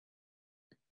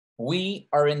We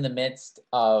are in the midst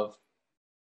of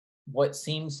what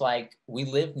seems like we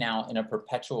live now in a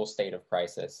perpetual state of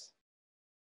crisis.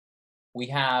 We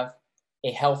have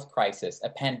a health crisis, a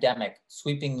pandemic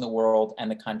sweeping the world and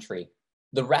the country.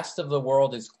 The rest of the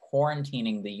world is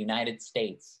quarantining the United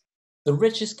States, the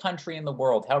richest country in the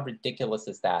world. How ridiculous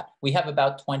is that? We have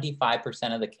about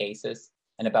 25% of the cases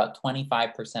and about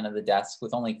 25% of the deaths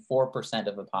with only 4%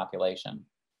 of the population.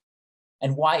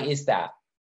 And why is that?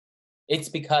 It's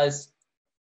because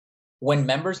when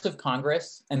members of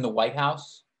Congress and the White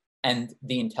House and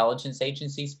the intelligence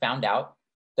agencies found out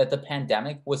that the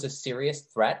pandemic was a serious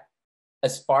threat,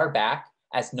 as far back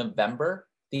as November,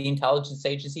 the intelligence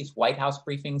agencies, White House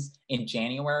briefings in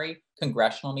January,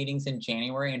 congressional meetings in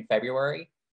January and February.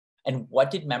 And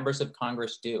what did members of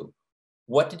Congress do?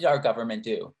 What did our government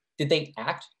do? Did they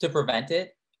act to prevent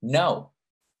it? No.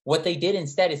 What they did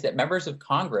instead is that members of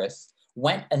Congress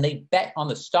went and they bet on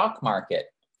the stock market,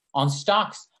 on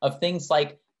stocks of things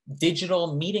like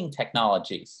digital meeting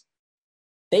technologies.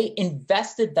 They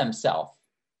invested themselves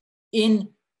in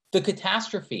the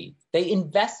catastrophe. They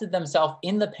invested themselves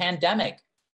in the pandemic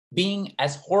being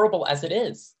as horrible as it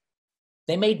is.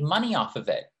 They made money off of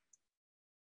it.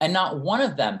 And not one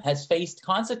of them has faced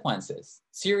consequences,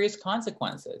 serious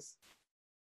consequences.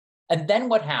 And then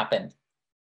what happened?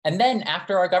 And then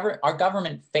after our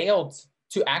government failed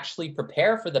to actually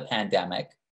prepare for the pandemic,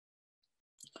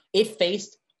 it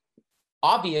faced,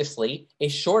 obviously, a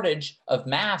shortage of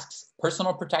masks,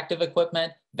 personal protective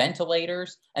equipment,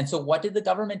 ventilators. And so what did the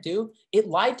government do? It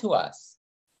lied to us.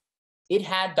 It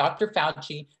had Dr.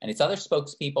 Fauci and its other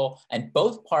spokespeople, and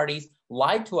both parties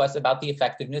lied to us about the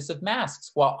effectiveness of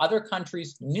masks. While other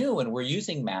countries knew and were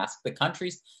using masks, the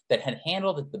countries that had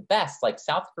handled it the best, like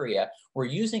South Korea, were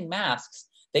using masks.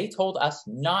 They told us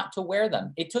not to wear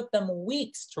them. It took them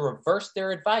weeks to reverse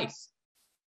their advice.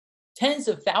 Tens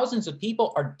of thousands of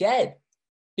people are dead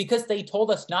because they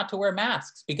told us not to wear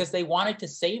masks, because they wanted to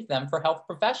save them for health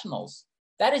professionals.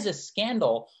 That is a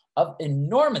scandal of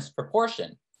enormous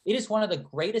proportion. It is one of the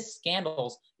greatest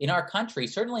scandals in our country,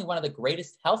 certainly one of the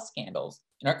greatest health scandals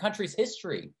in our country's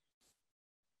history,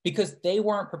 because they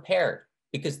weren't prepared,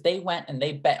 because they went and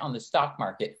they bet on the stock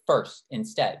market first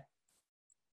instead.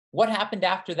 What happened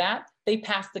after that? They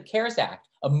passed the CARES Act,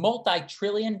 a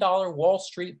multi-trillion-dollar Wall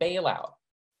Street bailout.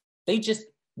 They just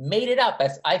made it up,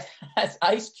 as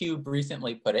Ice Cube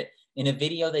recently put it in a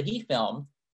video that he filmed,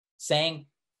 saying,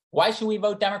 why should we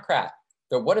vote Democrat?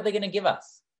 What are they going to give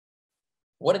us?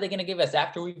 What are they going to give us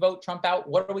after we vote Trump out?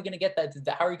 What are we going to get?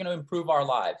 How are we going to improve our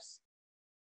lives?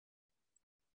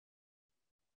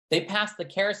 They passed the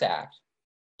CARES Act.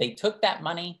 They took that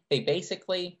money, they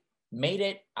basically made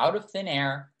it out of thin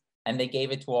air, and they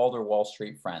gave it to all their Wall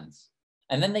Street friends.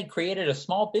 And then they created a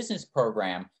small business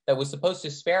program that was supposed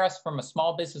to spare us from a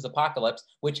small business apocalypse,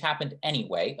 which happened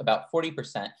anyway. About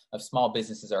 40% of small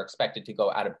businesses are expected to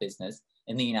go out of business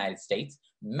in the United States,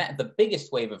 the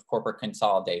biggest wave of corporate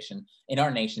consolidation in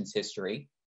our nation's history.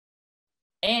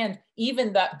 And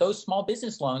even those small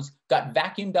business loans got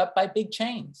vacuumed up by big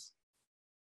chains.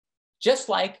 Just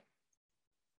like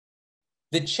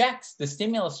the checks, the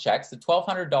stimulus checks, the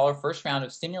 $1,200 first round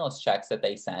of stimulus checks that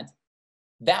they sent,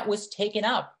 that was taken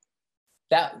up.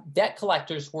 That debt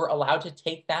collectors were allowed to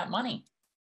take that money.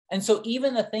 And so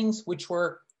even the things which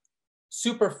were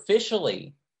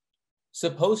superficially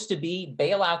supposed to be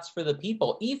bailouts for the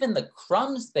people, even the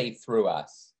crumbs they threw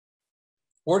us,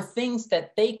 were things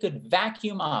that they could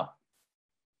vacuum up.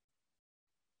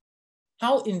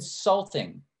 How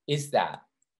insulting is that?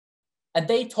 And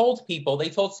they told people, they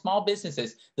told small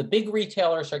businesses, the big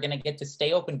retailers are going to get to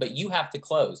stay open, but you have to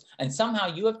close. And somehow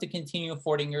you have to continue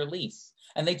affording your lease.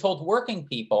 And they told working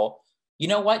people, you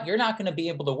know what? You're not going to be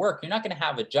able to work. You're not going to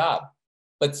have a job.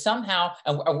 But somehow,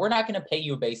 and we're not going to pay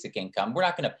you a basic income. We're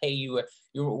not going to pay you,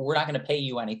 we're not going to pay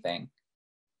you anything.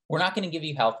 We're not going to give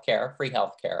you health care, free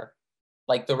health care,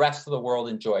 like the rest of the world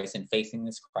enjoys in facing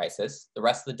this crisis, the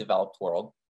rest of the developed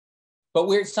world.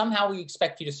 But somehow we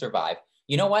expect you to survive.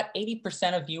 You know what?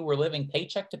 80% of you were living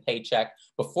paycheck to paycheck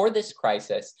before this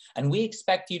crisis, and we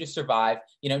expect you to survive.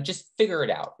 Just figure it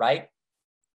out, right?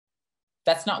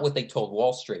 That's not what they told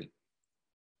Wall Street.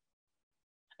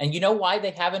 And you know why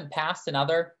they haven't passed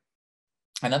another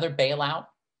bailout?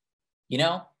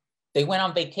 They went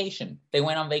on vacation. They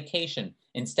went on vacation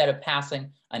instead of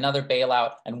passing another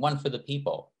bailout and one for the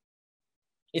people.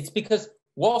 It's because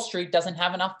Wall Street doesn't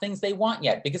have enough things they want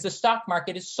yet, because the stock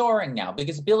market is soaring now,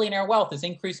 because billionaire wealth has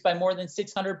increased by more than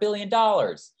 $600 billion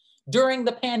during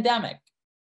the pandemic,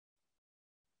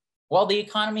 while the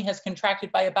economy has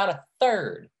contracted by about a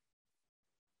third.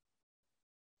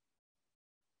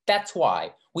 That's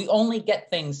why we only get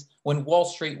things when Wall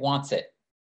Street wants it.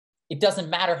 It doesn't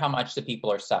matter how much the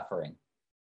people are suffering.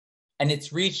 And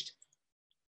it's reached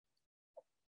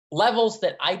levels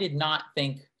that I did not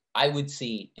think I would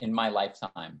see in my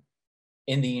lifetime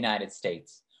in the United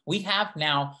States. We have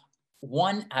now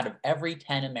 1 out of every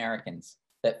 10 Americans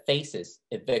that faces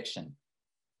eviction,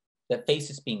 that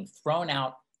faces being thrown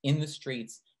out in the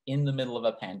streets in the middle of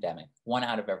a pandemic. 1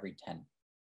 out of every 10.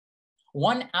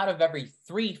 1 out of every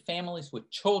 3 families with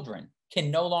children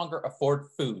can no longer afford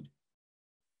food.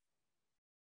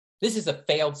 This is a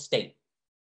failed state.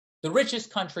 The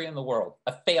richest country in the world,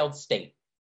 a failed state.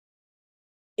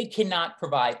 It cannot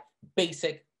provide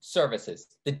basic services.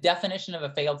 The definition of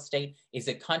a failed state is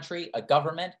a country, a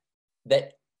government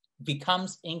that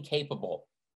becomes incapable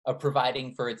of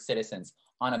providing for its citizens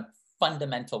on a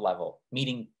fundamental level,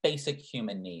 meeting basic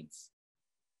human needs.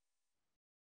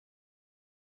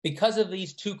 Because of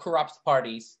these 2 corrupt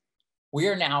parties, we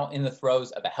are now in the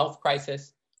throes of a health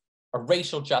crisis, a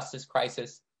racial justice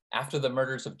crisis after the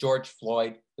murders of George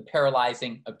Floyd, the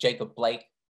paralyzing of Jacob Blake,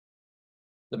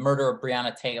 the murder of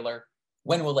Breonna Taylor.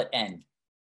 When will it end?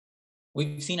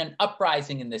 We've seen an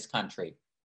uprising in this country,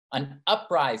 an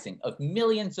uprising of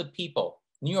millions of people.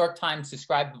 New York Times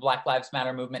described the Black Lives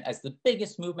Matter movement as the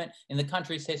biggest movement in the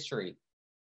country's history.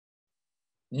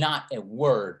 Not a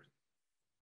word.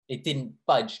 It didn't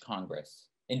budge Congress.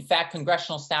 In fact,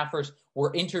 congressional staffers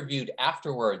were interviewed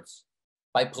afterwards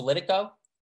by Politico,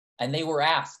 and they were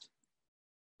asked,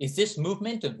 is this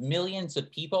movement of millions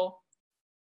of people,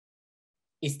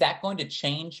 is that going to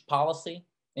change policy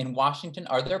in Washington?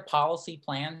 Are there policy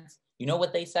plans? You know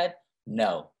what they said?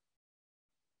 No.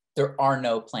 There are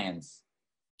no plans.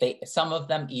 Some of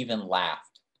them even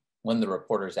laughed when the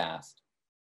reporters asked.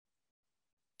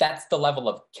 That's the level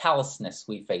of callousness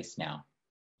we face now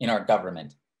in our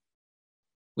government.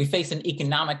 We face an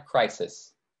economic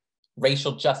crisis,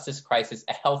 racial justice crisis,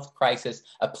 a health crisis,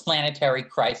 a planetary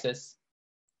crisis.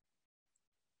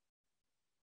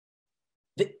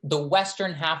 The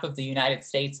western half of the United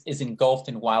States is engulfed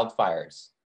in wildfires.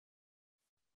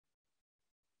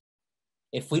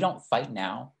 If we don't fight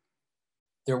now,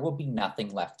 there will be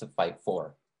nothing left to fight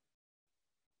for.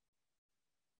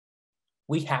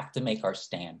 We have to make our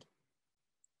stand.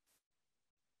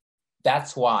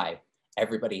 That's why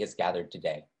everybody has gathered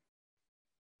today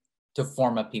to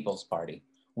form a People's Party.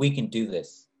 We can do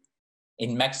this.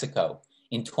 In Mexico,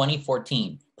 in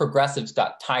 2014, progressives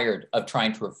got tired of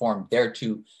trying to reform their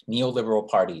 2 neoliberal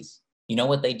parties. You know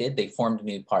what they did? They formed a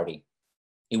new party.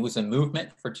 It was a movement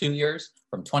for 2 years,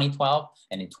 from 2012,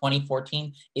 and in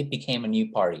 2014, it became a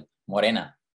new party,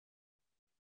 Morena.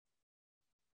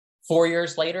 4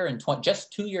 years later,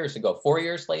 just 2 years ago, 4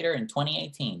 years later, in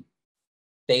 2018,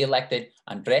 they elected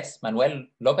Andrés Manuel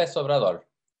López Obrador,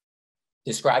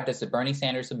 described as the Bernie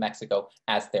Sanders of Mexico,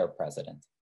 as their president.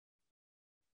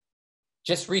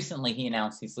 Just recently, he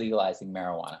announced he's legalizing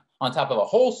marijuana on top of a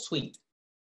whole suite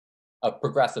of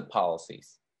progressive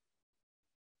policies.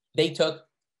 They took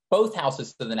both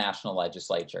houses of the national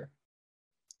legislature.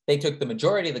 They took the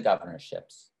majority of the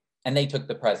governorships, and they took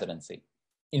the presidency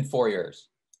in 4 years.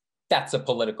 That's a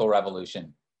political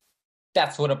revolution.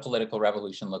 That's what a political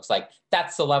revolution looks like.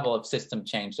 That's the level of system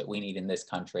change that we need in this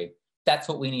country. That's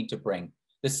what we need to bring.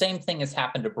 The same thing has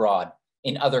happened abroad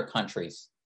in other countries.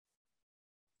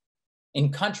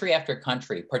 In country after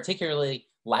country, particularly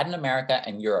Latin America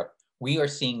and Europe, we are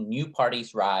seeing new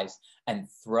parties rise and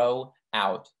throw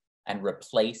out and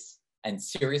replace and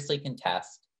seriously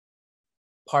contest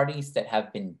parties that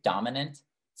have been dominant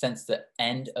since the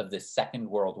end of the Second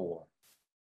World War.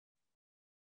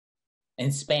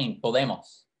 In Spain,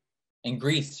 Podemos. In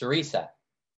Greece, Syriza.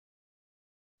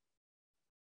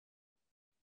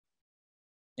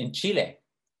 In Chile,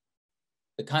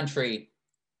 the country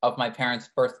of my parents'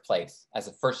 birthplace as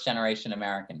a first-generation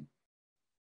American,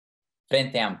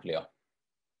 Frente Amplio.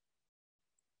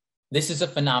 This is a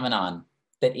phenomenon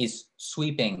that is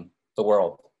sweeping the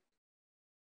world.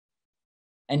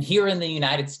 And here in the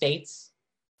United States,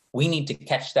 we need to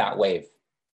catch that wave.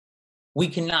 We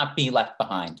cannot be left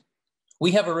behind.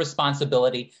 We have a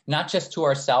responsibility, not just to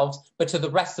ourselves, but to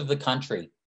the rest of the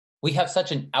country. We have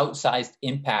such an outsized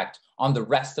impact on the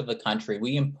rest of the country.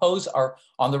 We impose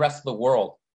on the rest of the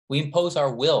world. We impose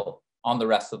our will on the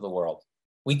rest of the world.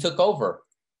 We took over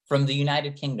from the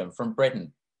United Kingdom, from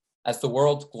Britain, as the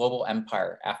world's global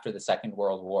empire after the Second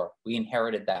World War. We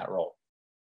inherited that role.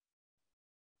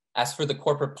 As for the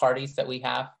corporate parties that we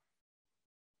have,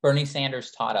 Bernie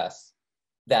Sanders taught us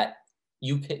that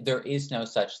there is no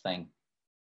such thing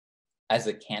as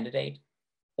a candidate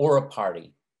or a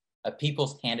party, a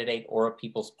people's candidate or a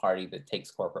people's party that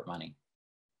takes corporate money.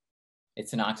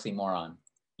 It's an oxymoron.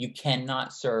 You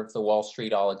cannot serve the Wall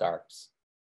Street oligarchs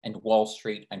and Wall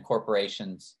Street and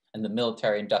corporations and the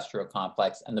military industrial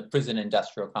complex and the prison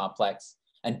industrial complex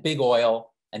and big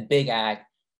oil and big ag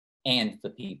and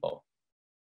the people.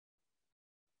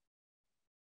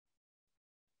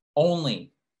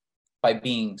 Only by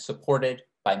being supported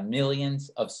by millions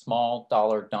of small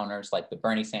dollar donors like the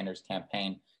Bernie Sanders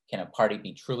campaign can a party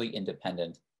be truly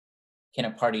independent, can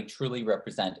a party truly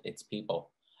represent its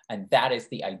people. And that is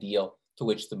the ideal to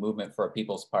which the Movement for a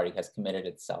People's Party has committed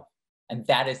itself. And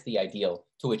that is the ideal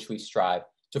to which we strive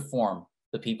to form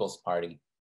the People's Party.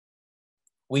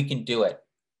 We can do it.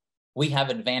 We have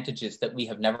advantages that we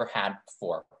have never had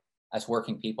before as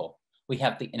working people. We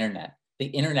have the internet. The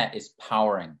internet is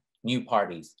powering new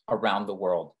parties around the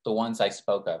world, the ones I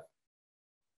spoke of.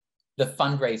 The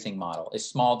fundraising model is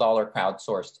small dollar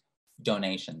crowdsourced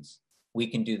donations. We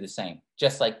can do the same,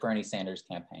 just like Bernie Sanders'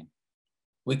 campaign.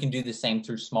 We can do the same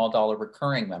through small dollar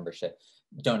recurring membership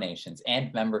donations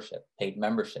and membership, paid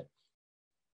membership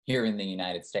here in the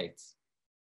United States.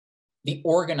 The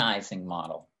organizing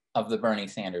model of the Bernie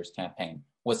Sanders campaign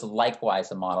was likewise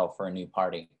a model for a new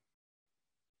party.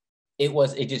 It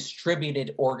was a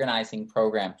distributed organizing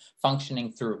program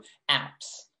functioning through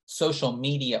apps, social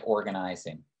media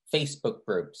organizing, Facebook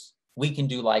groups. We can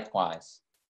do likewise.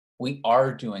 We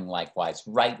are doing likewise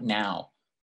right now.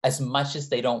 As much as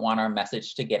they don't want our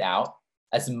message to get out,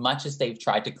 as much as they've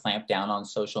tried to clamp down on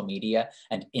social media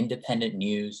and independent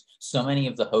news, so many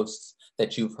of the hosts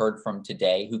that you've heard from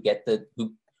today who get the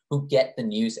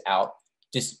news out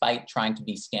despite trying to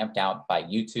be stamped out by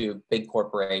YouTube, big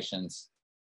corporations,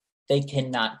 they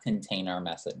cannot contain our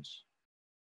message.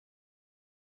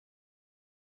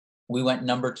 We went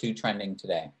 #2 trending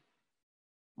today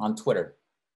on Twitter.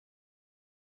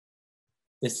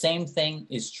 The same thing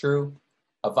is true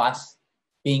of us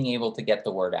being able to get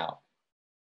the word out.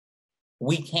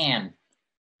 We can,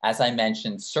 as I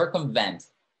mentioned, circumvent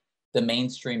the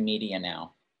mainstream media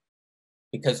now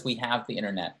because we have the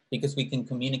internet, because we can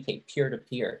communicate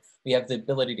peer-to-peer. We have the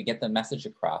ability to get the message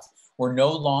across. We're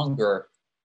no longer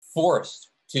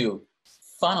forced to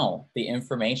funnel the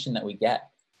information that we get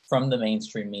from the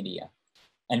mainstream media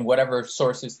and whatever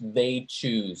sources they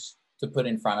choose to put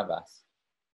in front of us.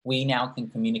 We now can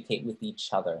communicate with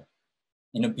each other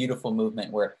in a beautiful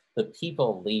movement where the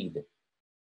people lead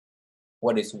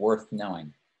what is worth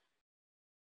knowing.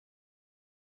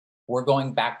 We're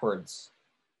going backwards.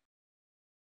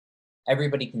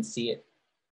 Everybody can see it.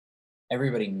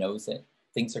 Everybody knows it.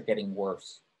 Things are getting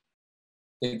worse.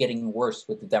 They're getting worse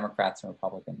with the Democrats and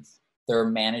Republicans. Their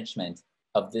management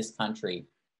of this country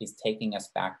is taking us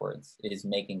backwards. It is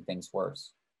making things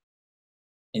worse.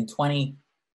 In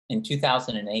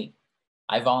 2008,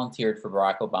 I volunteered for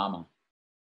Barack Obama.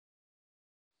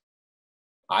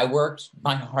 I worked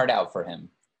my heart out for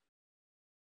him.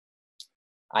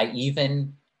 I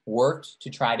even worked to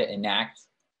try to enact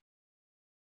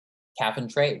cap and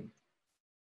trade,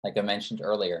 like I mentioned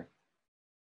earlier,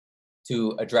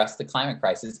 to address the climate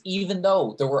crisis, even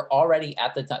though there were already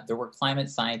at the time, there were climate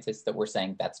scientists that were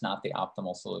saying that's not the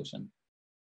optimal solution.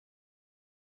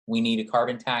 We need a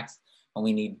carbon tax and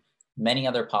we need many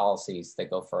other policies that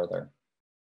go further.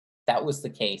 That was the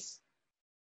case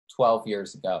 12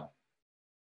 years ago.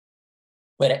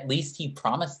 But at least he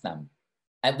promised them.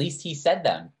 At least he said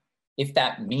them, if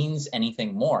that means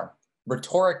anything more.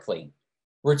 Rhetorically,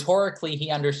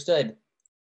 he understood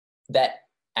that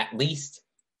at least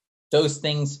those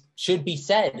things should be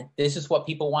said. This is what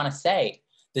people want to say.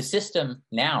 The system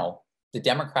now, the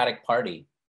Democratic Party,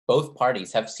 both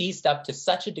parties have seized up to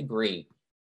such a degree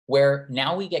where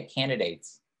now we get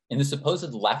candidates in the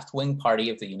supposed left-wing party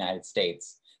of the United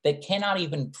States that cannot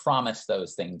even promise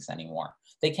those things anymore.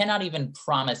 They cannot even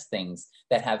promise things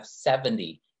that have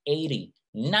 70, 80,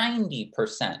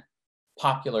 90%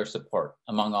 popular support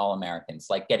among all Americans,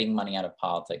 like getting money out of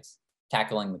politics,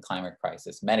 tackling the climate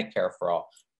crisis, Medicare for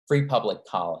all, free public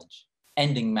college,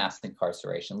 ending mass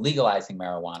incarceration, legalizing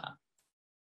marijuana.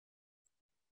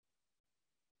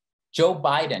 Joe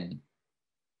Biden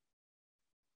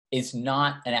is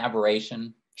not an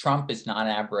aberration. Trump is not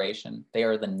an aberration. They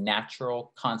are the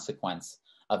natural consequence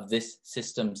of this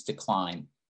system's decline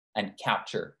and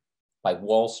capture by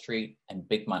Wall Street and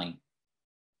big money.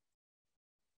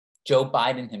 Joe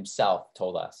Biden himself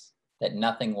told us that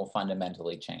nothing will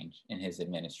fundamentally change in his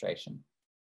administration.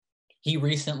 He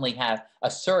recently had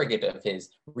a surrogate of his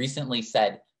recently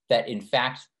said that, in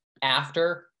fact,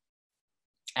 after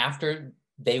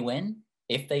they win,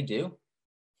 if they do,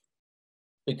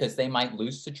 because they might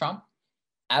lose to Trump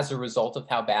as a result of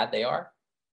how bad they are,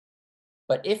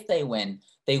 But if they win,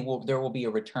 there will be a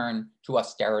return to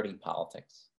austerity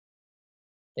politics.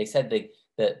 They said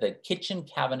the kitchen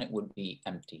cabinet would be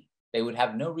empty. They would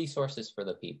have no resources for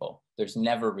the people. There's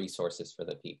never resources for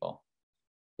the people.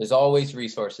 There's always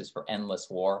resources for endless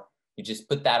war. You just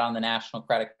put that on the national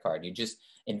credit card. You just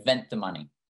invent the money.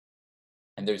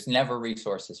 And there's never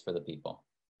resources for the people.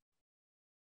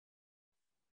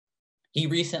 He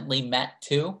recently met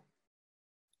too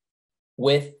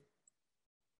with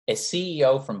a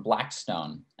CEO from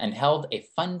Blackstone and held a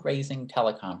fundraising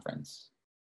teleconference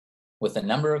with a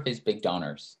number of his big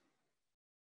donors.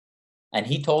 And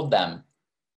he told them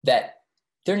that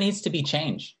there needs to be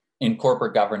change in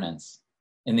corporate governance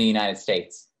in the United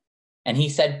States. And he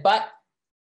said, but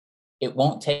it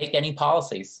won't take any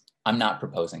policies. I'm not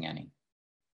proposing any.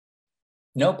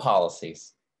 No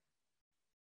policies.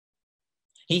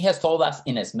 He has told us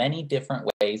in as many different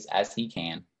ways as he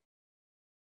can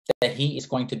that he is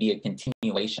going to be a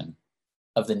continuation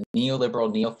of the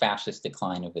neoliberal, neo-fascist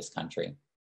decline of this country,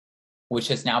 which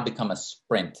has now become a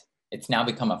sprint. It's now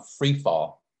become a free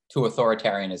fall to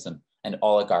authoritarianism and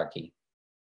oligarchy.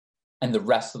 And the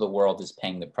rest of the world is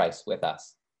paying the price with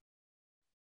us.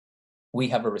 We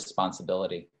have a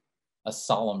responsibility, a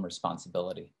solemn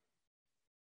responsibility,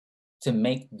 to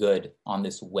make good on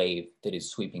this wave that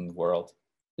is sweeping the world,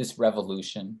 this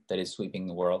revolution that is sweeping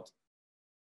the world,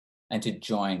 and to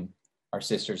join our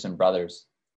sisters and brothers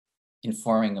in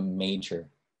forming a major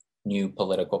new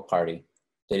political party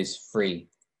that is free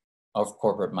of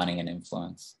corporate money and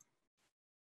influence.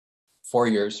 4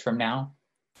 years from now,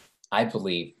 I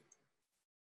believe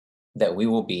that we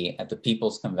will be at the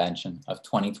People's Convention of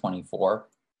 2024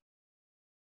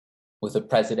 with a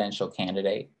presidential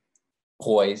candidate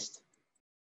poised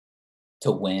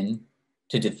to win,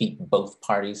 to defeat both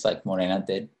parties like Morena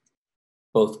did,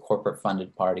 both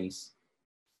corporate-funded parties,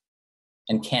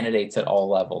 and candidates at all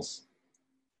levels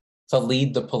to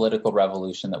lead the political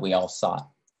revolution that we all sought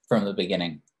from the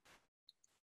beginning.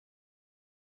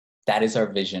 That is our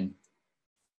vision.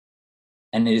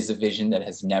 And it is a vision that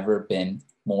has never been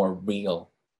more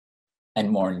real and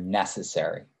more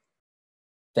necessary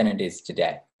than it is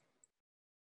today.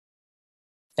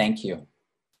 Thank you.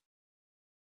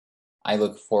 I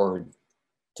look forward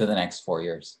to the next 4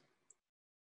 years.